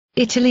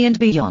Italy and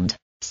beyond,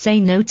 say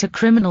no to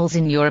criminals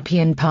in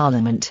European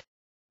Parliament.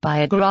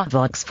 By Andrea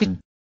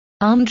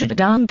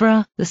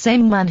Dambra, the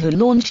same man who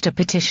launched a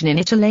petition in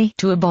Italy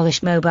to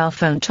abolish mobile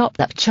phone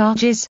top-up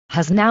charges,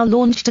 has now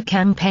launched a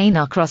campaign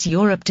across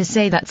Europe to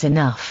say that's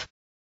enough.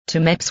 To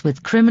MEPs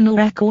with criminal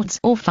records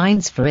or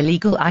fines for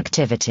illegal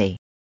activity.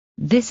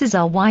 This is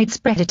a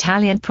widespread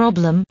Italian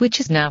problem which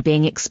is now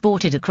being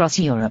exported across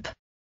Europe.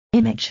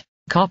 Image.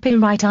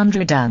 Copyright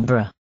Andrea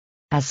Dambra.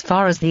 As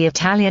far as the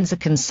Italians are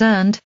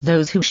concerned,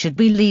 those who should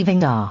be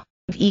leaving are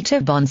Vito,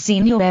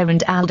 Bonsignore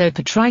and Aldo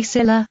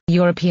Patriciello,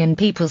 European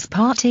People's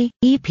Party,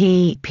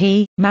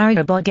 EPP,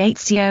 Mario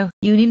Borghezio,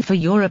 Union for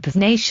Europe of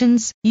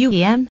Nations,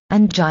 UEN,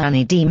 and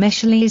Gianni de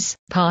Michelis,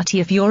 Party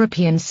of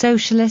European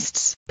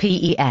Socialists,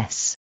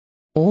 PES.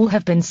 All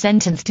have been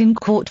sentenced in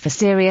court for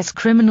serious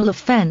criminal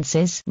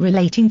offences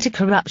relating to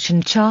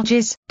corruption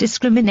charges,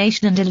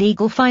 discrimination and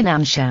illegal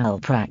financial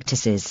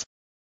practices.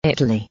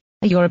 Italy,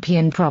 a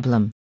European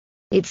problem.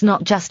 It's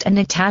not just an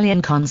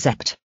Italian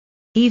concept.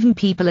 Even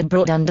people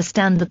abroad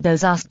understand that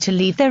those asked to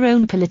leave their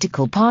own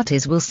political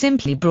parties will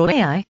simply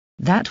broil.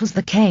 That was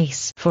the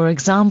case, for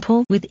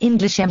example, with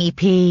English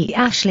MEP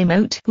Ashley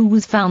Mote, who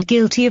was found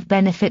guilty of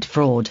benefit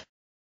fraud.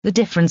 The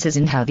differences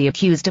in how the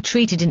accused are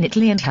treated in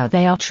Italy and how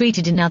they are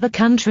treated in other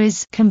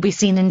countries can be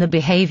seen in the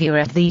behaviour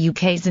of the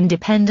UK's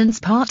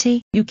Independence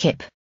Party,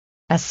 UKIP.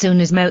 As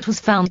soon as Mote was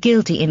found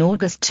guilty in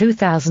August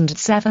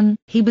 2007,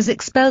 he was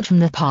expelled from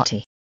the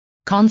party.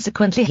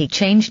 Consequently, he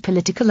changed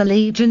political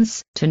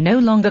allegiance to no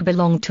longer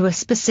belong to a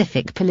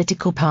specific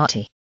political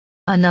party.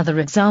 Another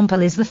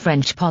example is the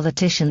French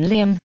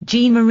politician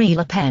Jean-Marie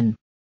Le Pen,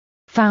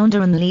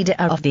 founder and leader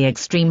of the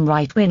extreme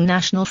right-wing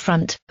National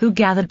Front, who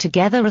gathered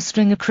together a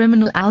string of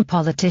criminal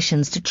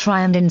politicians to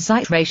try and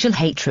incite racial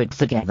hatred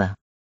together.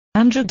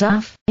 Andrew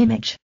Duff,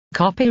 image.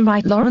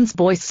 Copyright Lawrence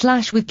Boyce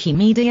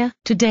 /Wikimedia.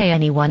 Today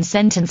anyone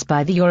sentenced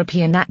by the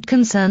European Act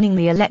concerning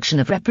the election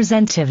of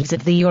representatives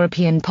of the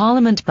European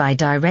Parliament by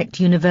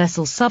direct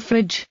universal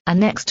suffrage,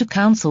 annexed to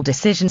Council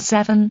Decision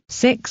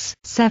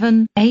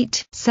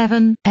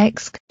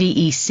 76787-Bec,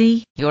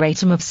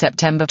 Euratom of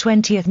September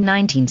 20,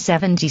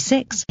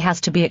 1976,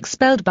 has to be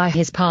expelled by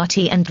his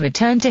party and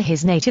return to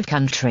his native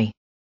country.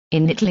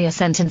 In Italy, a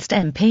sentenced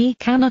MP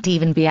cannot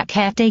even be a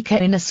caretaker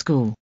in a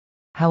school.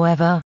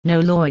 However, no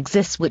law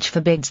exists which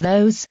forbids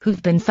those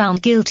who've been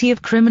found guilty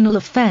of criminal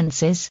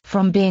offences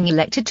from being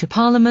elected to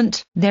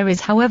Parliament. There is,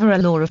 however, a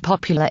law of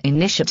popular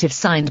initiative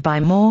signed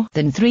by more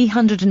than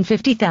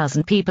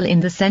 350,000 people in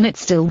the Senate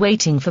still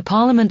waiting for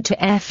Parliament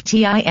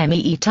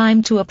to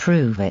time to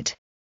approve it.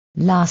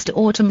 Last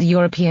autumn, the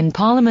European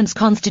Parliament's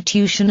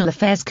Constitutional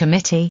Affairs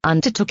Committee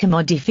undertook a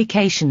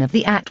modification of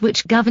the Act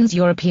which governs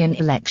European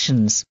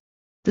elections.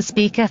 The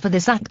Speaker for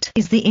this Act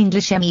is the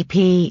English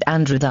MEP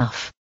Andrew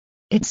Duff.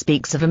 It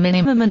speaks of a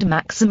minimum and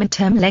maximum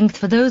term length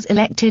for those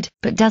elected,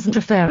 but doesn't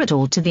refer at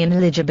all to the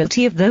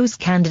ineligibility of those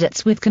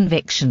candidates with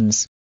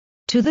convictions.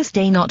 To this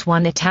day not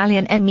one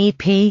Italian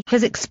MEP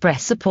has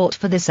expressed support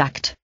for this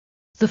act.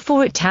 The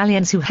four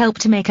Italians who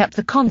helped to make up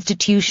the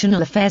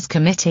Constitutional Affairs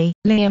Committee,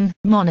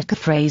 Monica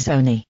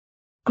Frassoni,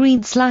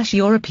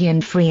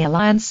 Green/European Free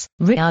Alliance,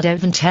 Riccardo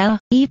Ventella,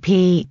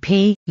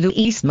 EPP,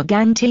 Luis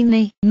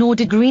Magantini, nor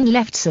the Green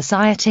Left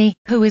Society,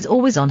 who is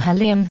always on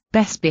her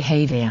best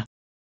behaviour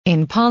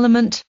in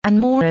Parliament, and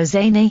Mauro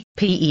Zani,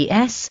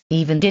 PES,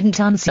 even didn't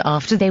answer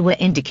after they were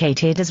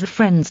indicated as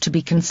friends to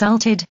be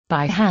consulted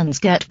by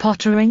Hans-Gert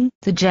Pöttering,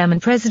 the German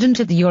President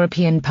of the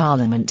European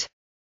Parliament.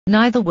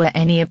 Neither were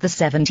any of the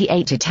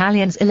 78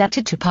 Italians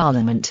elected to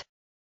Parliament.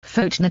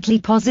 Fortunately,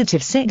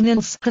 positive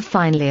signals have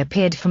finally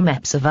appeared from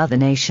MEPs of other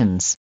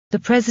nations. The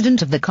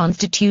President of the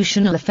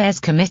Constitutional Affairs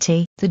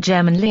Committee, the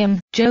German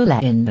Joe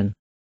Linden,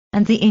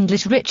 and the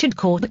English Richard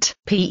Corbett,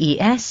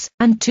 PES,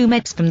 and two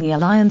MEPs from the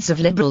Alliance of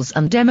Liberals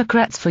and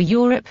Democrats for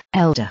Europe,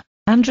 Aldo,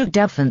 Andrew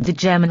Duff and the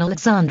German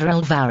Alexander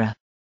Alvara.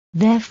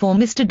 Therefore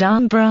Mr.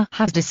 Dambra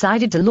has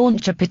decided to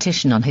launch a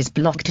petition on his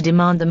blog to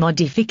demand the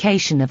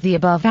modification of the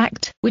above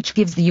Act, which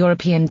gives the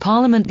European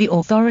Parliament the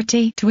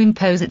authority to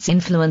impose its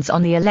influence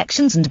on the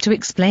elections and to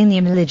explain the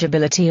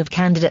ineligibility of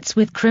candidates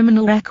with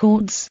criminal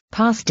records,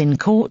 passed in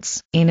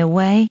courts, in a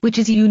way which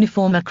is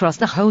uniform across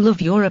the whole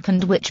of Europe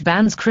and which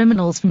bans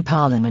criminals from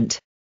Parliament.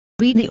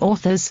 Read the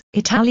author's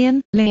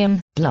Italian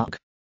blog.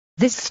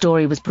 This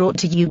story was brought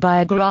to you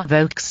by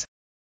Agravox.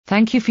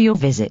 Thank you for your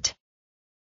visit.